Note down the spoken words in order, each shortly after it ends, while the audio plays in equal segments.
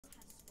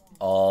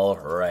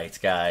Alright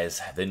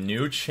guys, the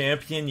new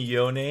champion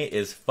Yone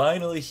is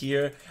finally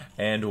here,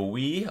 and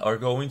we are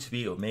going to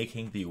be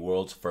making the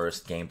world's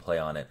first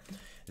gameplay on it.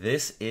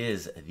 This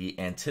is the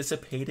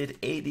anticipated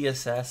AD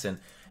Assassin,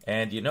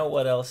 and you know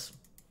what else?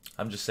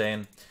 I'm just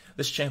saying,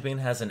 this champion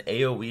has an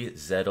AOE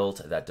ZED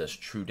ULT that does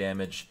true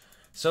damage.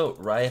 So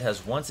Riot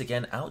has once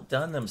again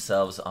outdone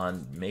themselves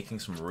on making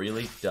some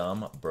really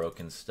dumb,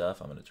 broken stuff.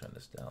 I'm going to turn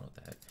this down, what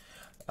the heck.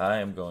 I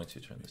am going to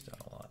turn this down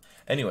a lot.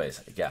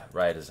 Anyways, yeah,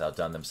 Riot has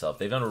outdone themselves.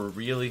 They've done a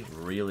really,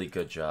 really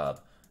good job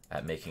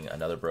at making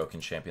another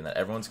broken champion that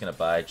everyone's going to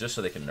buy just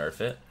so they can nerf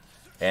it.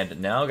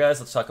 And now, guys,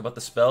 let's talk about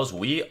the spells.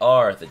 We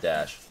are the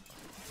dash.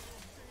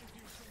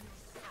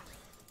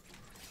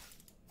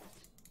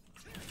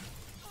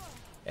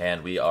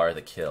 And we are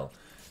the kill.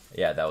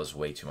 Yeah, that was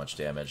way too much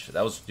damage.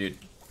 That was, dude,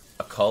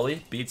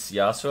 Akali beats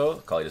Yasuo.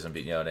 Akali doesn't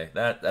beat Yone.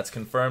 That's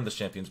confirmed. This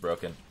champion's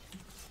broken.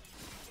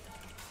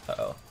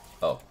 Uh-oh.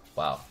 Oh.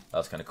 Wow, that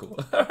was kind of cool.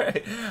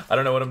 Alright, I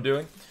don't know what I'm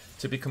doing.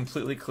 To be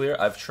completely clear,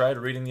 I've tried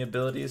reading the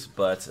abilities,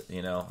 but,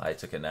 you know, I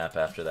took a nap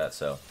after that,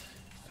 so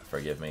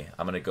forgive me.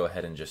 I'm going to go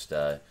ahead and just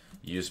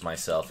use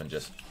myself and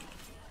just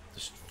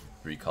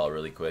recall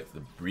really quick.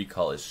 The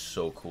recall is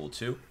so cool,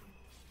 too.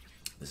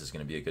 This is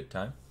going to be a good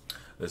time.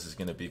 This is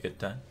going to be a good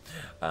time.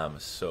 I'm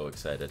so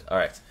excited.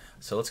 Alright,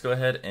 so let's go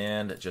ahead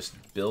and just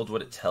build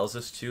what it tells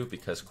us to,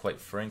 because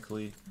quite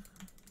frankly,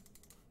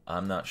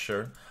 I'm not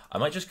sure. I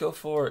might just go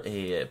for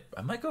a...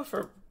 I might go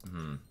for...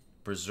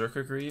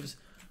 Berserker Greaves?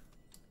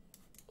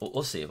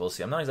 We'll see. We'll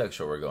see. I'm not exactly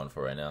sure what we're going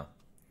for right now.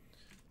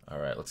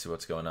 Alright, let's see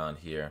what's going on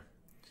here.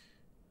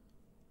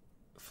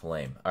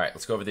 Flame. Alright,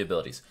 let's go over the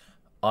abilities.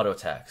 Auto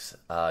attacks.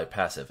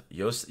 Passive.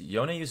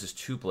 Yone uses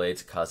 2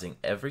 blades, causing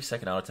every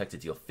second auto attack to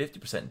deal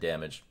 50%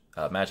 damage,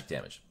 magic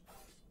damage.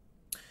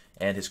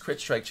 And his crit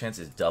strike chance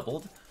is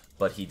doubled,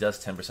 but he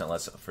does 10%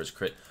 less for his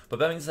crit. But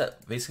that means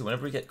that basically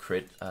whenever we get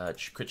crit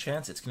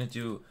chance, it's gonna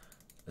do...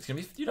 It's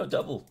gonna be, you know,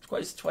 double,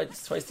 twice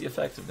the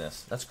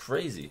effectiveness. That's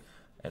crazy.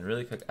 And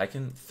really quick, I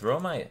can throw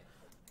my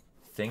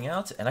thing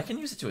out, and I can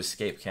use it to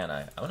escape, can't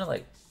I? I wanna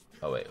like,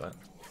 oh wait, what?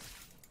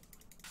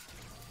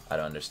 I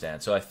don't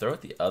understand. So I throw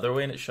it the other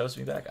way and it shows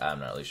me back? I'm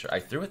not really sure. I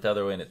threw it the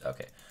other way and it,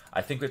 okay.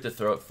 I think we have to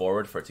throw it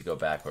forward for it to go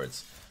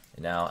backwards.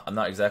 Now, I'm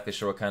not exactly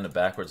sure what kind of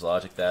backwards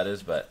logic that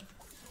is, but,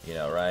 you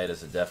know, Riot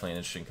is definitely an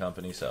interesting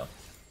company, so.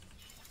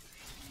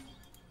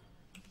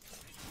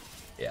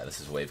 Yeah, this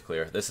is wave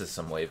clear. This is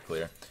some wave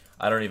clear.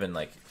 I don't even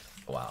like...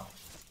 Wow.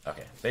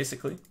 Okay,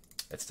 basically,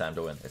 it's time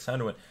to win. It's time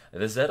to win.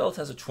 The ZED ULT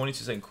has a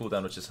 22-second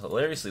cooldown, which is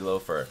hilariously low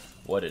for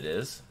what it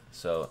is.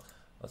 So,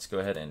 let's go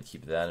ahead and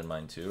keep that in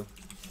mind, too.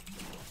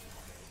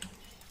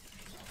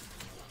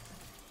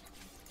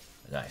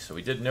 Nice. So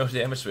we did no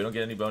damage, so we don't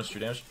get any bonus true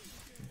damage.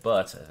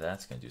 But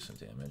that's going to do some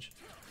damage.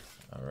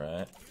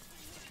 Alright.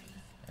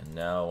 And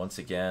now, once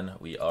again,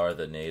 we are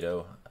the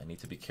NATO. I need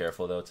to be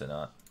careful, though, to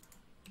not...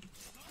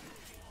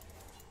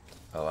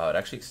 Oh, wow, it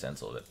actually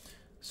extends a little bit.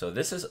 So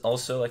this is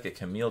also like a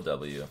Camille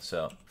W,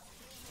 so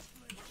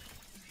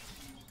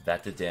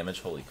that did damage.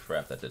 Holy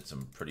crap, that did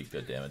some pretty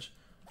good damage.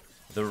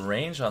 The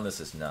range on this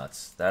is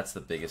nuts. That's the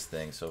biggest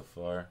thing so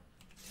far.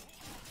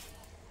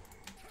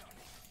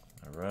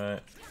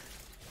 Alright.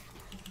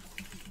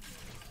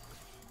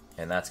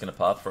 And that's going to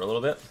pop for a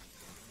little bit.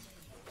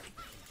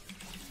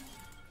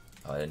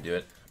 Oh, I didn't do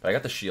it. But I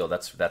got the shield.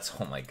 That's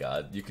oh my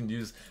god. You can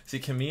use... See,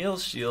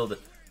 Camille's shield...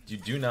 You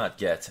do not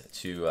get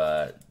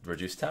to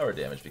reduce tower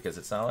damage because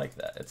it's not like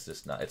that. It's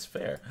just not. It's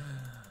fair.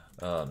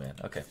 Oh man.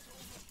 Okay.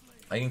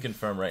 I can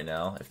confirm right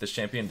now, if this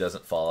champion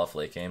doesn't fall off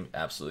late game,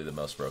 absolutely the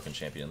most broken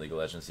champion in League of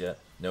Legends yet.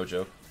 No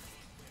joke.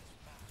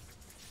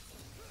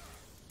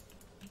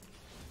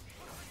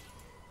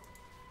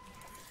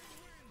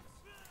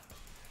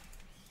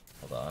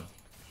 Hold on.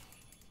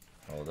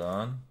 Hold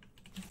on.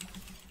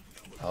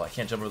 Oh, I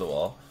can't jump over the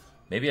wall.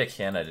 Maybe I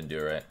can. I didn't do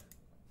it right.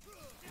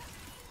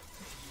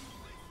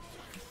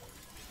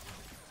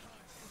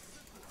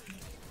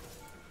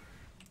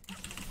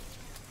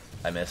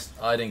 I missed.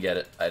 Oh, I didn't get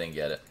it. I didn't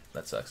get it.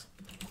 That sucks.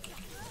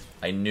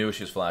 I knew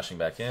she was flashing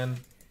back in.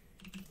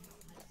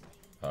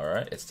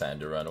 Alright, it's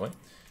time to run away.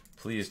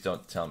 Please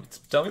don't tell me.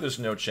 Tell me there's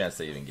no chance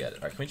they even get it.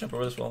 Alright, can we jump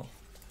over this wall?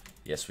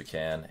 Yes, we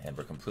can, and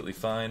we're completely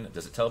fine.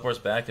 Does it teleport us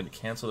back and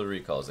cancel the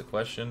recall is the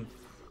question.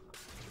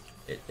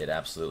 It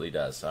absolutely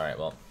does. Alright,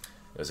 well,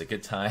 it was a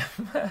good time.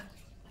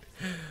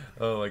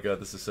 Oh my god,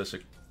 this is such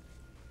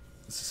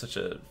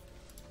a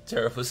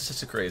terrible, this is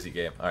such a crazy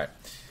game. Alright,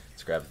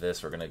 let's grab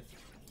this.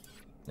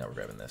 No, we're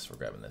grabbing this. We're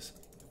grabbing this.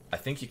 I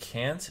think you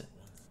can't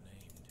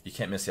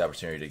miss the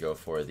opportunity to go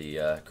for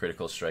the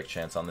critical strike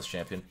chance on this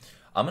champion.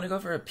 I'm gonna go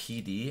for a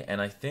PD,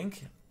 and I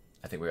think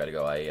we gotta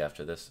go IE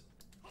after this.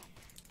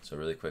 So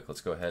really quick,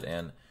 let's go ahead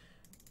and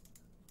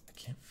I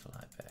can't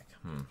fly back.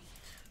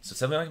 So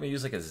something I'm gonna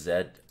use like a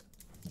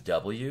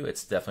ZW.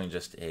 It's definitely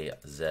just a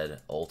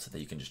ZED ULT that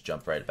you can just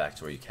jump right back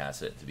to where you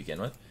cast it to begin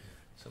with.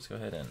 So let's go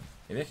ahead and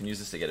maybe I can use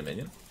this to get a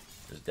minion.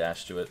 Just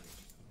dash to it.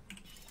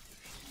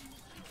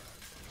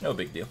 No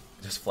big deal.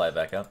 Just fly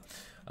back out.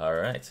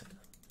 Alright.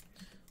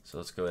 So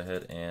let's go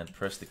ahead and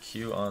press the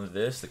Q on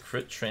this. The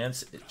crit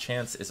chance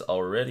is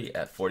already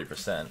at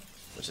 40%,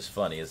 which is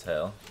funny as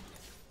hell.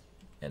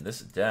 And this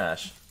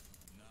dash...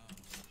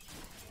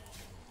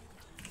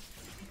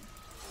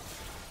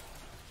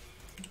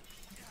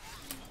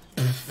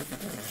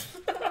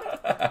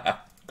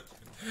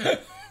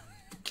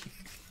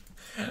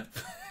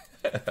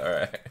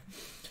 Alright.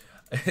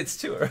 It's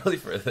too early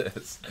for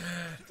this.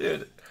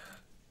 Dude.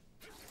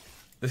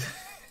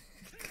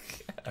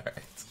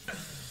 Alright.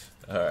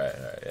 Alright,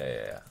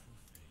 yeah.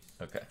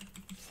 Okay.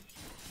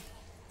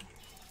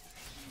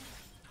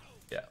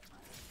 Yeah.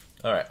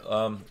 Alright,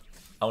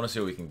 I want to see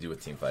what we can do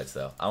with team fights,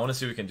 though.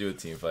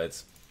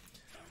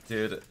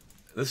 Dude,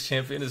 this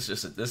champion is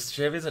this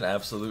champion's an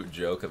absolute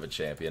joke of a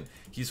champion.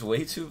 He's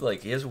way too,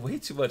 he has way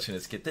too much in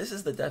his kit. This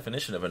is the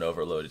definition of an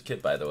overloaded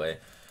kit, by the way.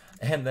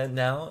 And then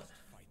now,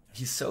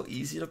 he's so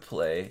easy to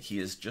play.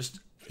 He's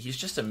just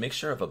a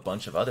mixture of a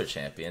bunch of other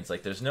champions.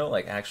 There's no,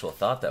 actual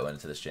thought that went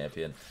into this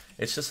champion.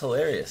 It's just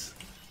hilarious.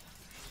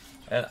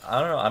 And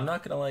I don't know, I'm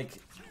not gonna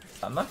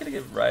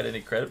give Riot any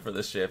credit for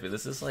this champion.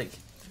 This is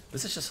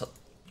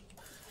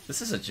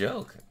a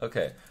joke.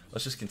 Okay,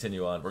 let's just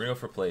continue on. We're gonna go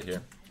for plate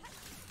here.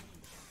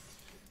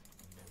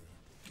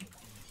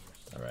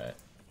 Alright.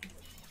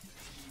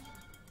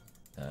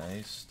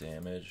 Nice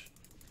damage.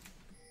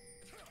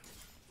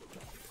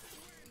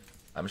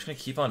 I'm just gonna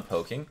keep on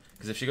poking,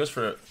 because if she goes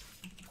for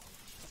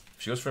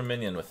a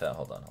minion with that,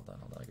 hold on, I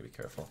gotta be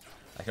careful.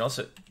 I can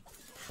also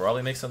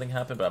probably make something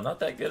happen, but I'm not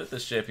that good at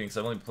this champion because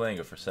I've only been playing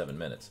it for 7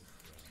 minutes.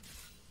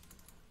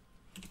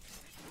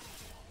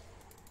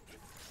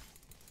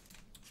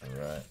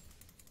 Alright.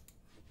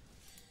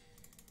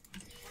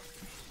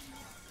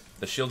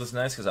 The shield is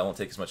nice because I won't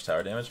take as much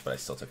tower damage, but I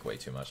still took way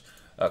too much.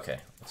 Okay,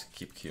 let's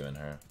keep queuing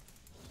her.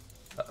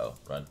 Uh-oh,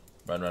 run.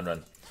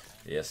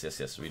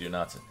 Yes, we do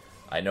not.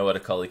 I know what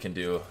Akali can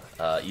do,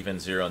 even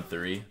 0 and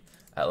 3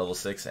 at level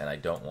 6, and I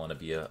don't want to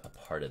be a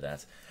part of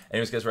that.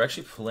 Anyways, guys, we're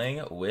actually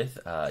playing with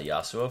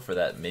Yasuo for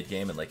that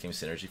mid-game and late-game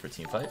synergy for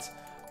team fights.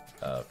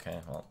 Okay,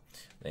 well,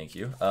 thank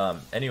you.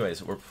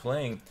 Anyways, we're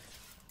playing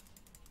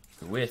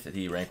with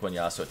the rank 1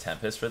 Yasuo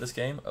Tempest for this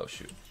game. Oh,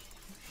 shoot.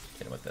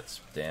 Hit him with that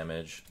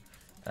damage.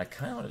 I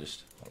kind of want to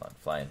just... Hold on,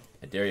 flying.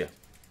 I dare you.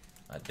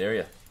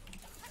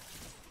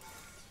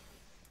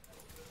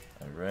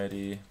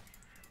 Alrighty.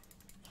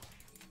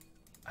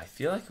 I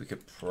feel like we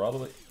could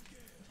probably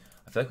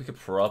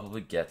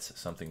get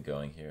something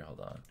going here.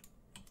 Hold on.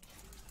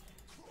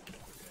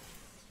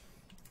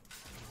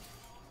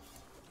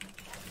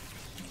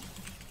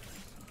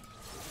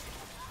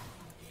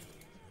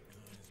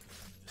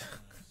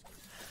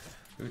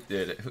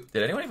 Did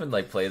anyone even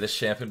play this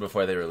champion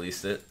before they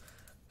released it?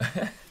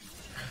 Did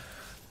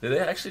they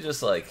actually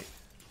just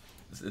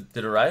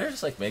did a writer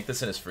just make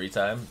this in his free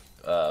time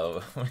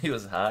when he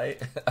was high?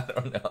 I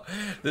don't know.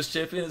 This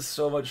champion is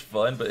so much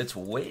fun, but it's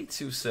way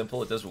too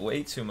simple. It does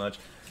way too much.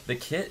 The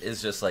kit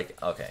is just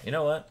okay, you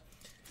know what?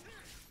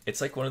 It's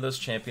one of those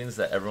champions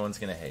that everyone's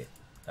gonna hate.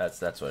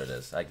 That's what it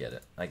is. I get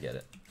it. I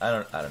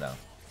don't know.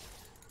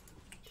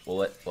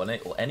 Will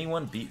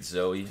anyone beat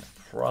Zoe?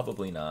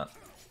 Probably not.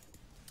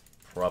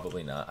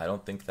 I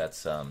don't think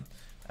that's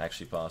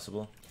actually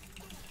possible.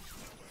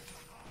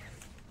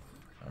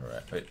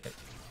 Alright, wait.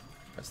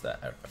 Press that.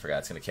 I forgot,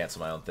 it's going to cancel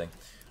my own thing.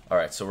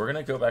 Alright, so we're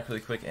going to go back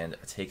really quick and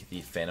take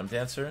the Phantom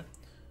Dancer.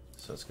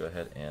 So let's go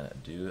ahead and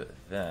do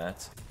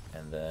that.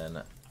 And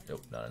then,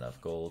 nope, not enough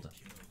gold.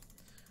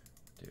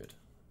 Dude.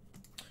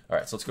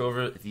 Alright, so let's go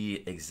over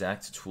the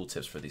exact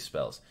tooltips for these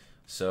spells.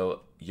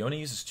 So, Yone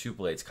uses 2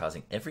 blades,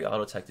 causing every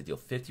auto attack to deal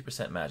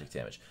 50% magic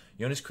damage.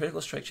 Yone's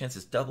critical strike chance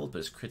is doubled, but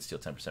his crits deal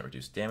 10%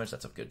 reduced damage.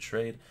 That's a good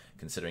trade,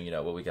 considering,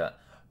 we got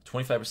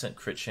 25%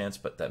 crit chance,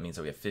 but that means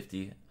that we have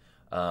 50.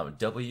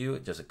 W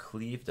does a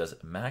cleave, does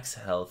max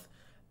health,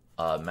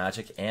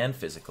 magic, and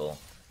physical.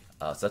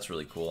 So that's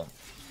really cool.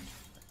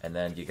 And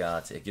then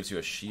it gives you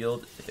a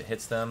shield if it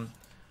hits them.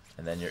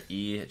 And then your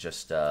E,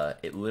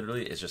 it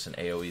literally is just an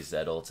AOE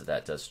Zed ult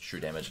that does true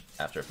damage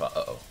after a fall.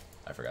 Uh-oh,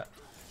 I forgot.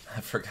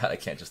 I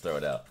can't just throw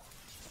it out.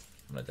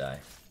 I'm gonna die.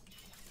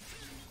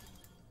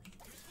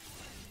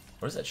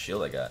 What is that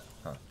shield I got?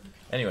 Huh.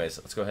 Anyways,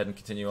 let's go ahead and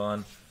continue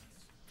on.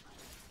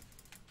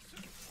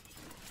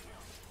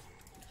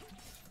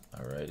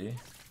 Alrighty.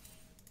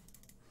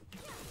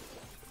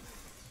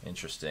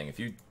 Interesting. If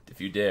you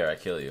dare, I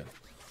kill you.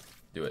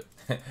 Do it.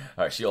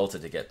 Alright, she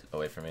ulted to get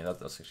away from me.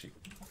 That's actually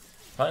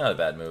probably not a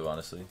bad move,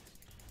 honestly.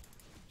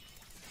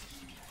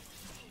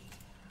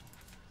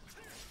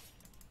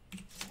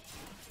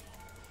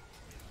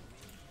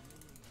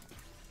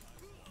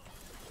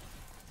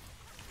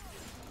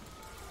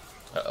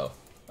 Uh-oh.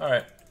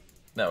 Alright.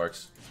 That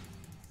works.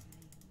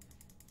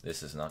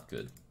 This is not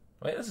good.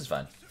 Wait, this is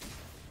fine.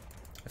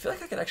 I feel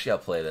like I could actually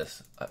outplay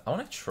this. I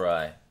want to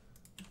try.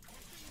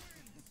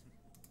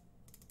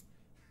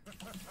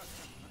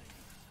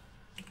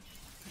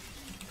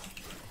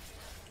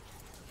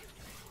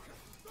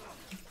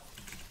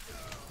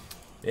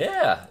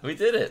 Yeah, we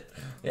did it.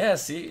 Yeah,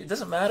 see, it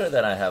doesn't matter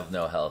that I have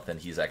no health and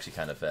he's actually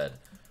kind of fed.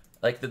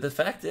 Like, the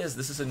fact is,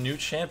 this is a new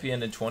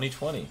champion in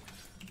 2020.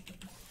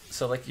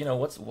 So, like, you know,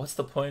 what's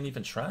the point in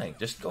even trying?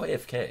 Just go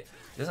AFK. It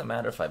doesn't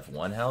matter if I have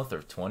 1 health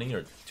or 20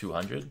 or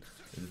 200.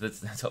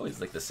 That's always,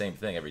 like, the same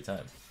thing every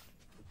time.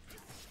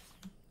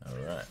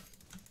 Alright.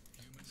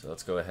 So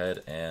let's go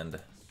ahead and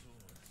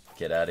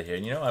get out of here.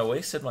 And, you know, I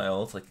wasted my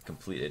ult like a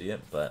complete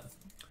idiot, but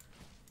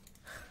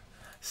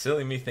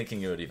silly me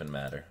thinking it would even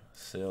matter.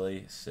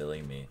 Silly,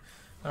 silly me.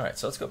 Alright,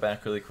 so let's go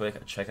back really quick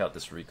and check out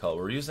this recall.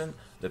 We're using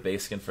the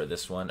base skin for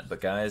this one,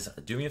 but guys,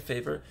 do me a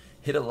favor,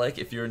 hit a like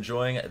if you're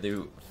enjoying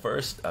the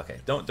first... Okay,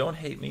 don't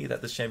hate me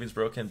that this champion's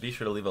broken. Be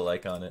sure to leave a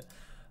like on it,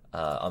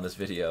 on this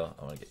video.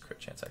 I want to get crit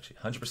chance, actually.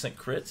 100%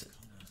 crit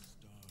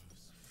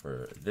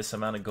for this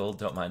amount of gold.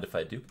 Don't mind if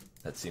I do.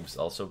 That seems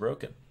also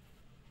broken.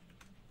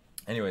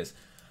 Anyways,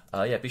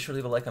 yeah, be sure to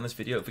leave a like on this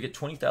video. If we get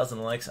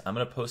 20,000 likes, I'm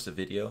going to post a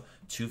video,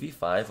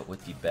 2v5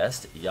 with the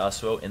best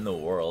Yasuo in the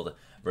world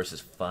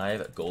versus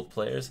 5 gold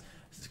players.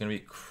 This is going to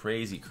be a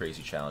crazy,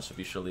 crazy challenge, so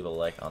be sure to leave a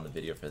like on the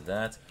video for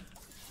that.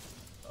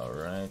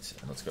 Alright,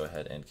 and let's go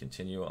ahead and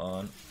continue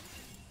on.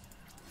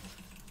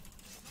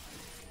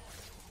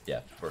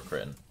 Yeah, we're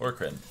critting. We're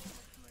critting.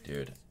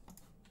 Dude.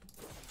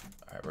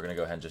 Alright, we're going to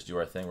go ahead and just do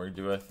our thing. We're going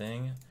to do our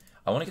thing.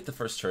 I want to get the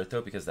first turret,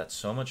 though, because that's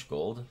so much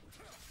gold.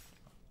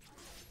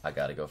 I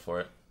got to go for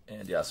it.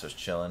 And Yasuo's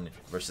chilling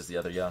versus the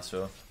other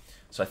Yasuo.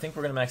 So I think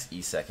we're going to max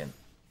E second.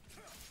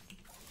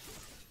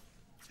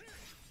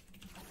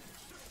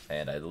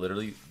 And I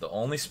literally, the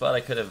only spot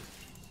I could have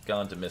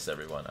gone to miss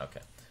everyone.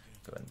 Okay,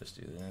 go ahead and just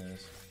do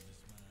this.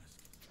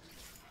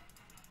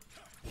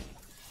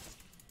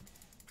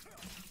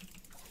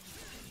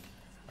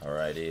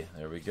 Alrighty,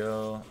 there we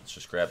go. Let's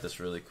just grab this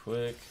really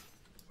quick.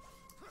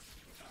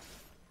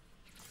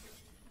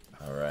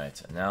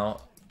 Alright,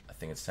 now I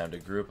think it's time to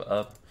group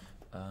up.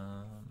 I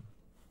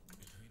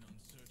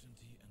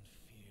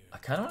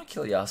kind of want to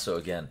kill Yasuo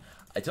again.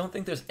 I don't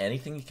think there's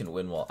anything he can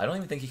win while. I don't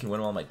even think he can win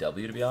while my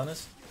W, to be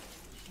honest.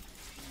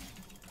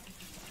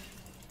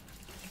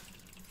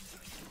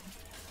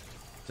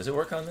 Does it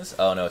work on this?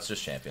 Oh no, it's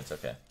just champions.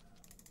 Okay.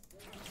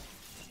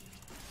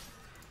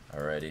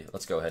 Alrighty,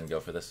 let's go ahead and go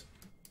for this.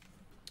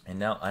 And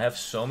now I have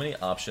so many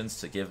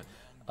options to give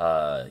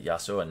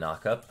Yasuo a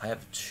knockup. I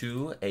have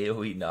 2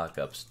 AOE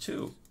knockups.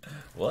 2.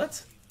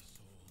 What?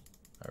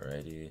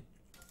 Alrighty.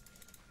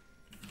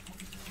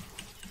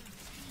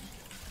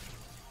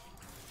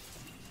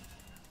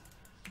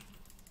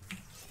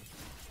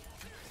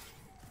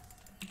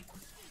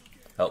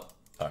 Help.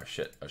 Oh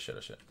shit. Oh shit.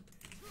 Oh shit.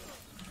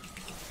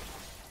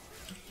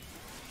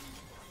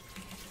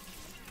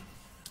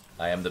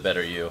 I am the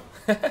better you.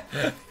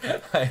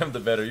 I am the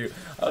better you.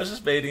 I was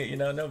just baiting it, you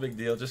know, no big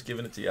deal. Just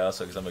giving it to Yasuo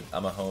because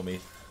I'm a homie.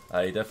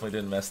 I definitely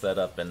didn't mess that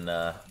up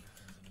and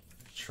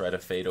try to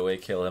fade away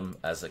kill him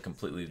as a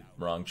completely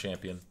wrong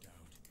champion.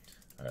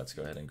 Alright, let's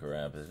go ahead and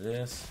grab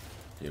this.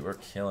 Dude, we're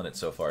killing it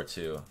so far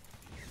too.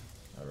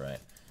 Alright.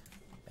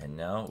 And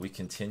now we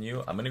continue.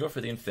 I'm going to go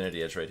for the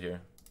Infinity Edge right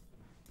here.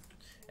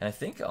 And I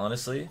think,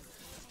 honestly,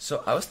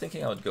 so I was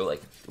thinking I would go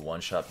like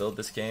one-shot build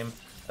this game.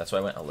 That's why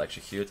I went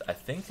Electrocute. I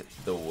think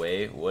the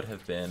way would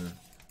have been...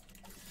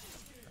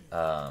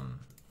 I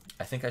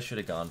think I should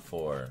have gone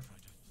for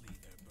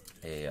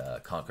a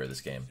Conquer this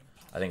game.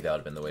 I think that would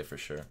have been the way for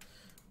sure.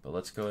 But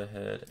let's go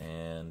ahead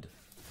and...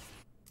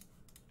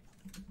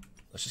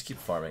 Let's just keep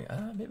farming.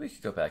 Maybe we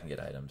could go back and get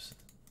items.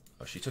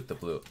 Oh, she took the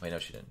blue. Wait, no,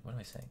 she didn't. What am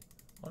I saying?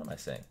 What am I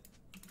saying?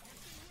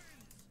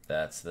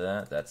 That's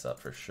that. That's up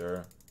for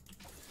sure.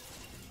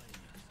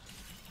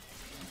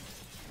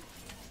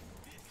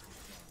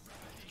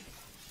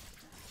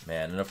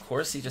 Man, and of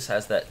course he just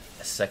has that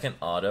second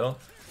auto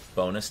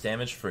bonus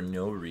damage for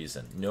no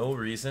reason. No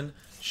reason,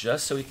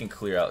 just so he can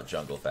clear out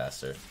jungle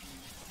faster.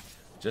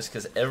 Just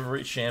because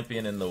every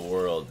champion in the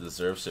world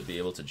deserves to be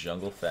able to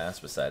jungle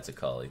fast besides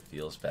Akali.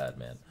 Feels bad,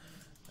 man.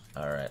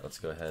 Alright, let's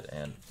go ahead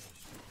and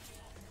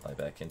fly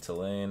back into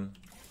lane.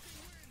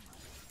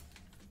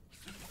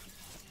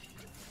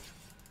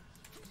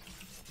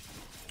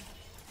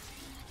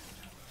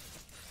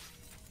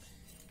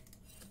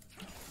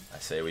 I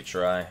say we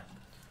try.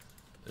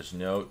 There's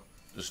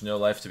no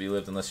life to be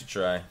lived unless you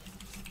try.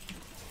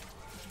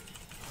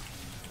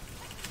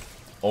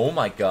 Oh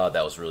my god,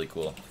 that was really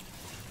cool.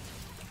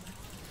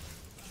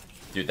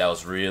 Dude, that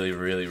was really,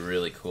 really,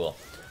 really cool.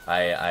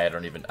 I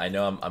don't even... I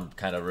know I'm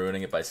kind of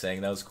ruining it by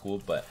saying that was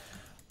cool, but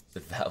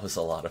that was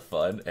a lot of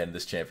fun, and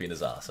this champion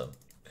is awesome.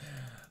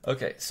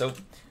 Okay, so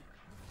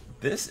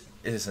this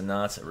is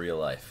not real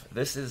life.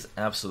 This is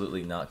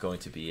absolutely not going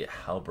to be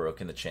how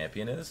broken the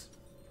champion is.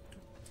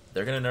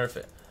 They're going to nerf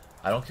it.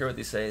 I don't care what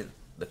they say.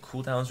 The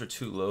cooldowns are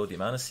too low. The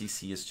amount of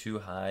CC is too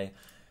high.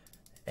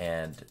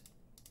 And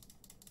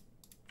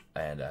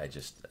I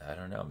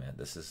don't know, man.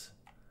 This is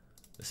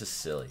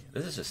silly.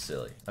 This is just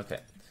silly. Okay.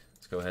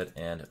 Let's go ahead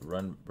and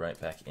run right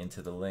back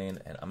into the lane.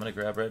 And I'm going to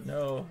grab red.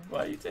 No.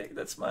 Why are you taking...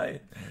 That's my...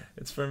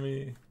 It's for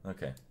me.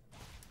 Okay.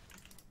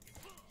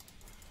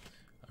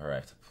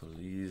 Alright.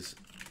 Please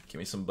give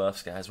me some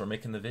buffs, guys. We're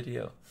making the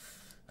video.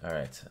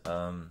 Alright.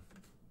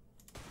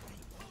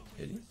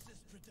 Did he?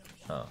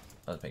 Oh.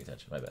 wasn't paying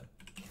attention. My bad.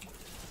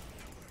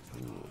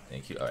 Ooh,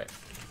 thank you. All right.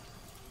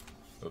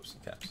 Oops,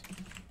 caps.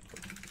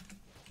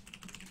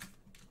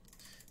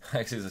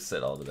 Actually, just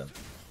said all of them.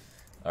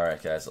 All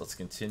right, guys, let's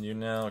continue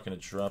now. We're gonna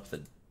drop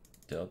the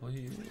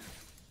W.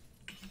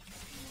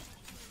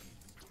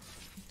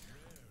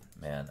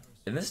 Man,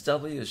 and this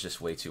W is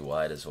just way too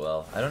wide as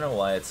well. I don't know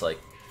why it's like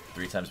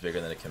 3 times bigger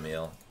than a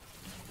Camille.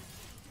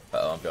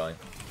 Uh-oh, I'm going.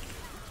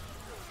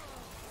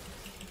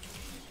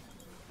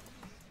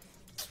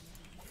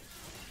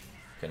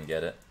 Couldn't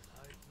get it.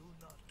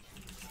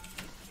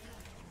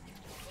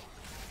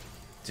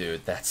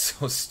 Dude, that's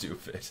so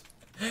stupid.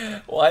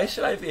 Why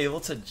should I be able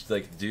to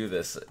like do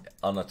this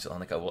on an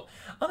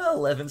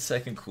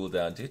 11-second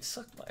cooldown? Dude,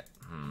 suck my.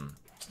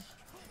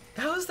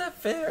 How is that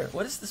fair?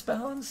 What is this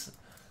balance?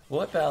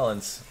 What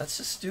balance? That's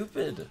just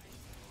stupid.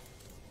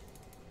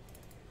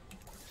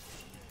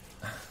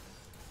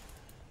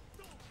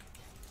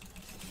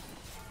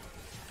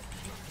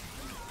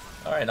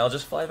 Alright, I'll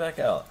just fly back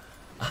out.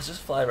 I'll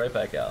just fly right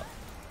back out.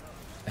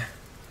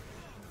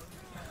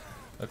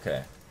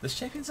 Okay. This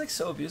champion's like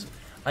so abusive.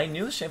 I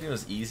knew this champion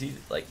was easy,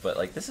 like, but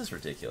like this is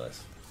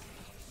ridiculous.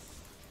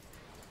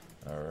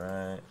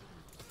 Alright.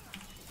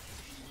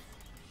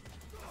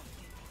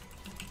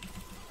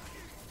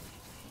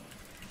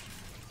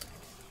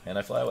 And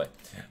I fly away.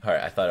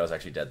 Alright, I thought I was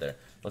actually dead there.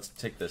 Let's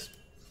take this.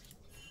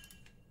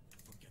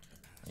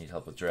 I need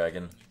help with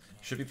dragon.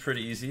 Should be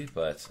pretty easy,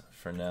 but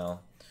for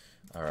now.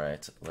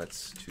 Alright,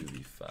 let's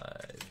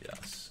 2v5,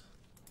 yes.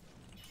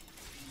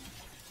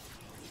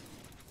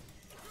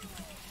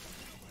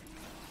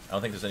 I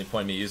don't think there's any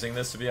point in me using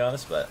this, to be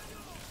honest, but,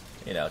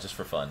 you know, just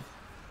for fun.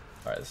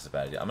 Alright, this is a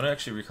bad idea. I'm going to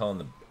actually recall in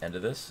the end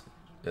of this,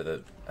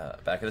 the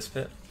back of this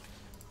pit.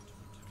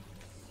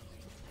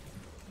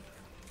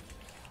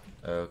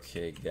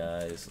 Okay,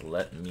 guys,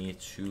 let me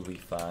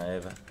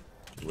 2v5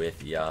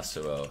 with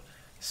Yasuo.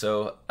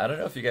 So, I don't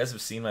know if you guys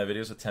have seen my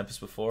videos with Tempest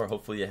before,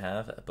 hopefully you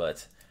have,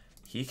 but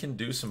he can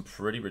do some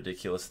pretty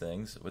ridiculous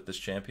things with this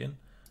champion.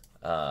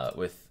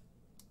 Let's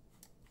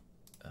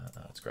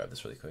grab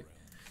this really quick.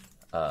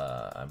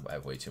 I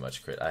have way too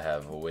much crit. I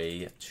have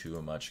way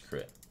too much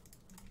crit.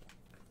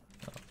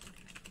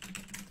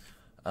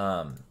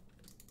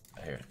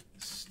 Here,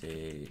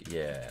 stay,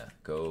 yeah,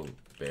 go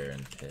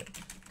Baron Pit.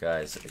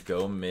 Guys,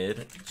 go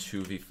mid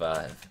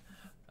 2v5.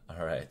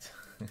 Alright.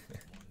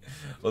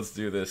 Let's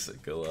do this.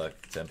 Good luck,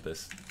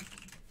 Tempest.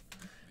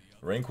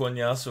 Rank 1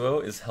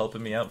 Yasuo is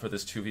helping me out for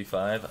this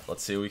 2v5.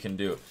 Let's see what we can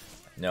do.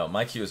 No,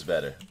 my Q is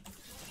better.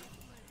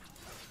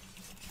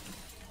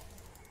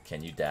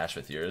 Can you dash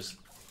with yours?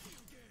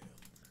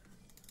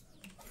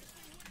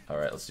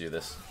 Alright, let's do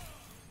this.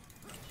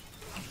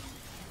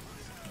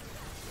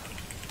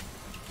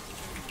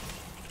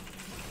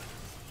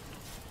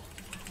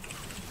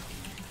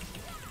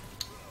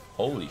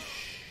 Holy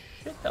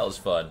shit, that was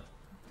fun.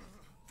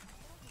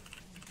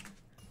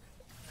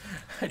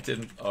 I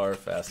didn't R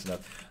fast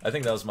enough. I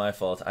think that was my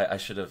fault. I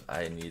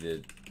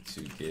needed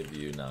to give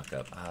you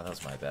knockup. Ah, that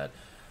was my bad.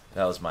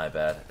 That was my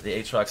bad. The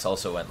Aatrox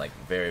also went like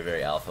very,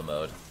 very alpha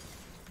mode.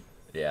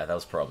 Yeah, that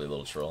was probably a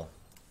little troll.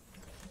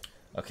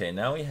 Okay,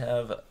 now we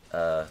have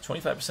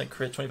 25%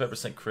 crit,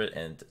 25% crit,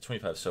 and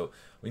 25. So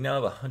we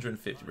now have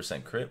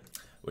 150% crit,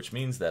 which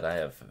means that I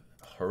have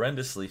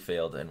horrendously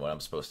failed in what I'm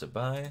supposed to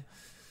buy.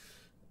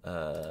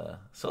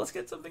 So let's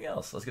get something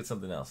else. Let's get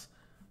something else.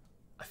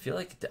 I feel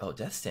like, oh,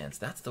 Death Stance,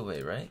 that's the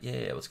way, right?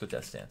 Yeah, let's go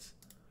Death Stance.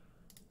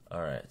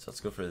 Alright, so let's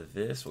go for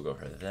this, we'll go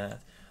for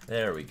that.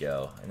 There we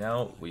go. And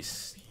now we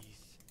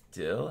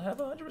still have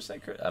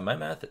 100% crit. My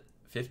math at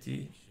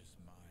 50.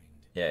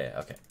 Yeah,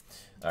 okay.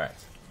 Alright.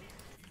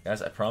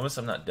 Guys, I promise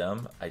I'm not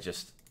dumb. Yeah,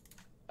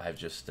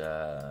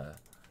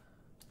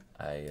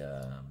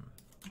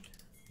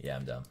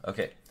 I'm dumb.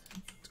 Okay,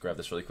 let's grab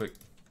this really quick.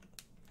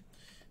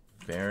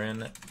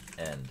 Baron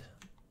End.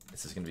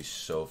 This is gonna be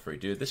so free,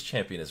 dude. This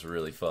champion is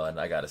really fun,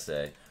 I gotta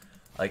say.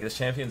 Like, this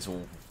champion's,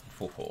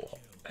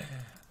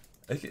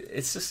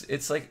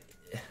 it's like,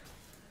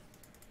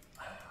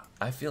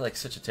 I feel like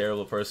such a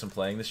terrible person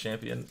playing this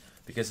champion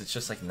because it's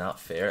just like not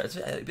fair.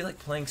 It'd be like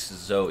playing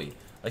Zoe.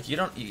 Like,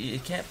 you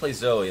can't play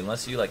Zoe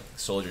unless you like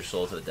sold your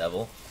soul to the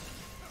devil.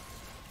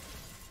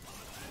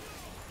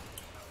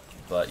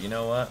 But you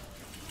know what?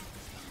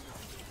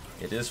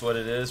 It is what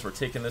it is. We're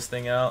taking this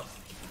thing out.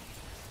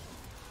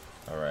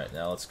 Alright,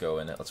 now let's go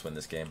in it. Let's win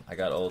this game. I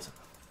got ult.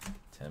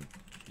 Tempe,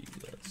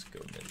 let's go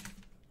mid.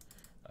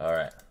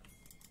 Alright.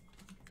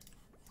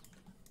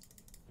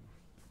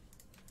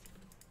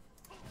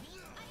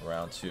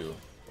 Round 2.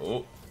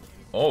 Oh.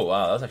 Oh,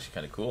 wow, that was actually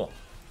kind of cool.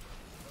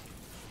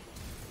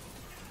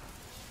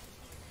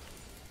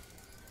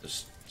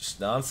 Just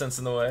nonsense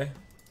in the way.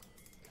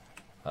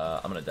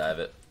 I'm gonna dive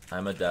it.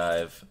 I'm gonna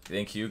dive.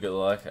 Thank you, good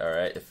luck.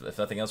 Alright, if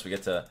nothing else, we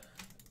get to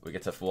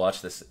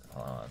watch this.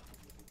 Hold on.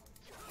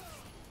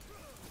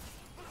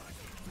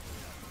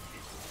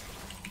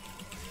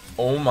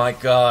 Oh my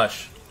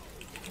gosh.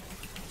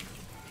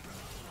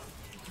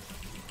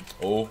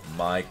 Oh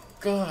my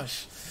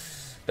gosh.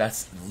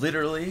 That's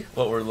literally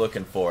what we're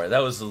looking for.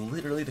 That was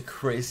literally the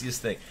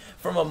craziest thing.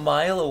 From a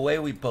mile away,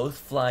 we both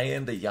fly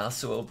in, the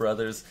Yasuo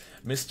brothers,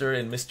 Mr.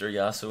 and Mr.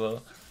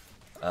 Yasuo.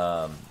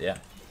 Yeah.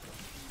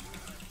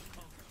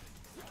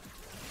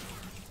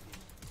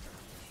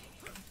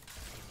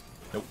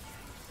 Nope.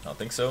 I don't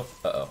think so.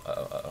 Uh-oh,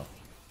 uh-oh, uh-oh.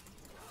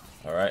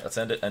 Alright, let's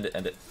end it, end it,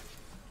 end it.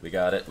 We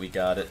got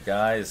it,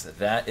 guys.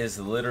 That is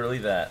literally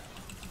that.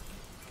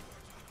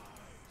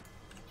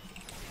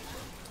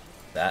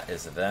 That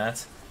is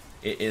that.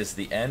 It is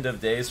the end of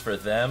days for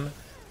them.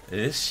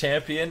 This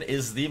champion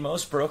is the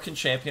most broken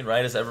champion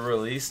Riot has ever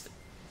released.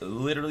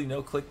 Literally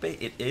no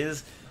clickbait. It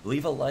is.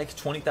 Leave a like.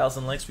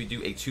 20,000 likes. We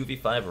do a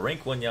 2v5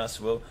 rank 1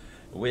 Yasuo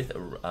with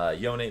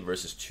YONE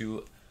versus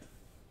 2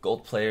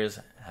 gold players.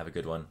 Have a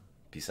good one.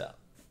 Peace out.